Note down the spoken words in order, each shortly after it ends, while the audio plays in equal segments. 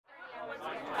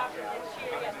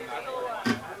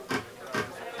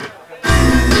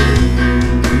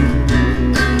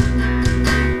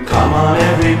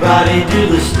everybody do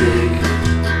the Stig.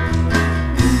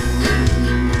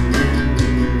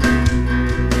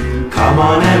 Come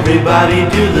on everybody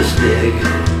do the Stig.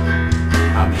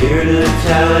 I'm here to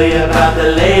tell you about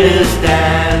the latest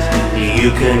dance. You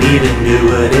can even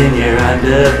do it in your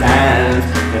underpants.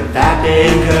 In fact, they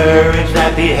encourage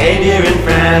that behavior in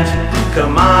France.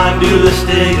 Come on, do the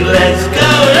Stig, let's go,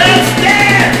 let's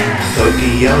dance!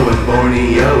 Tokyo and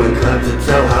Borneo and clubs at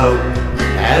Soho,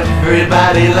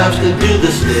 everybody loves to do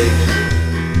the Stig.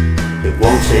 It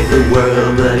won't save the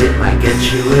world, but it might get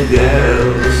you a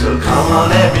girl. So come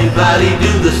on everybody,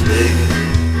 do the Stig.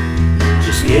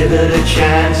 Just give it a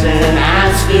chance and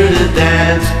ask her to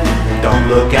dance. Don't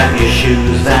look at your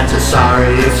shoes, that's a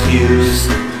sorry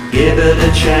excuse. Give it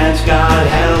a chance, God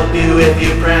help you if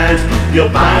you prance.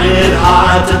 You'll find it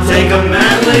hard to take a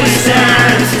manly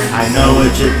stance. I know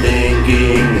what you're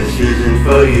thinking, this isn't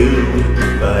for you,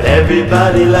 but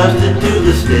everybody loves to do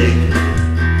the Stig.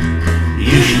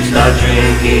 You should start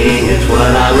drinking, it's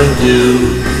what I would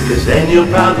do, cause then you'll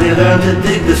probably learn to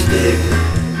dig the Stig.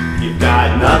 You've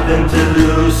got nothing to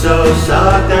lose, so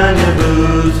suck down your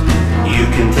booze. You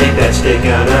can take that stick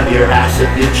out of your ass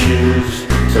if you choose.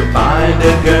 So find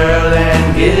a girl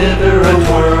and give her a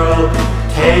twirl.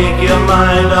 Take your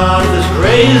mind off this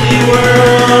crazy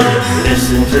world.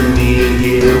 Listen to me,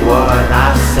 hear what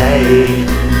I say.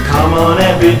 Come on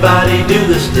everybody, do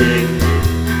the Stig.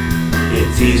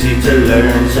 It's easy to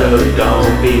learn, so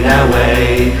don't be that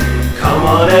way. Come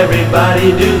on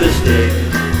everybody, do the Stig.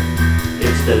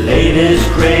 It's the latest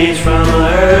craze from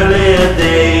earlier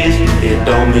days. It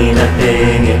don't mean a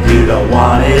thing if you don't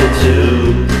want it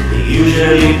to. It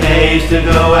usually pays to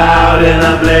go out in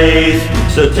a blaze.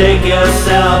 So take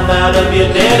yourself out of your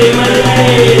daddy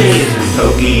malaise.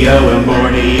 Tokyo and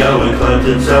Borneo and clubs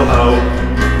in Soho,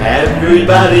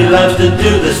 everybody loves to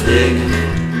do the Stig.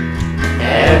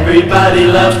 Everybody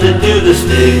loves to do the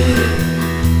Stig.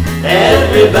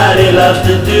 Everybody loves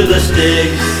to do the Stig.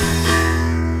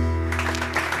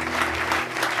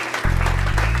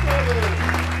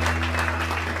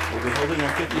 We'll be holding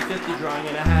our 50-50 drawing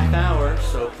in a half hour,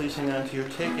 so please hang on to your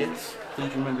tickets.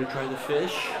 Please remember to try the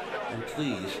fish, and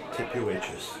please tip your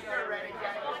waitress.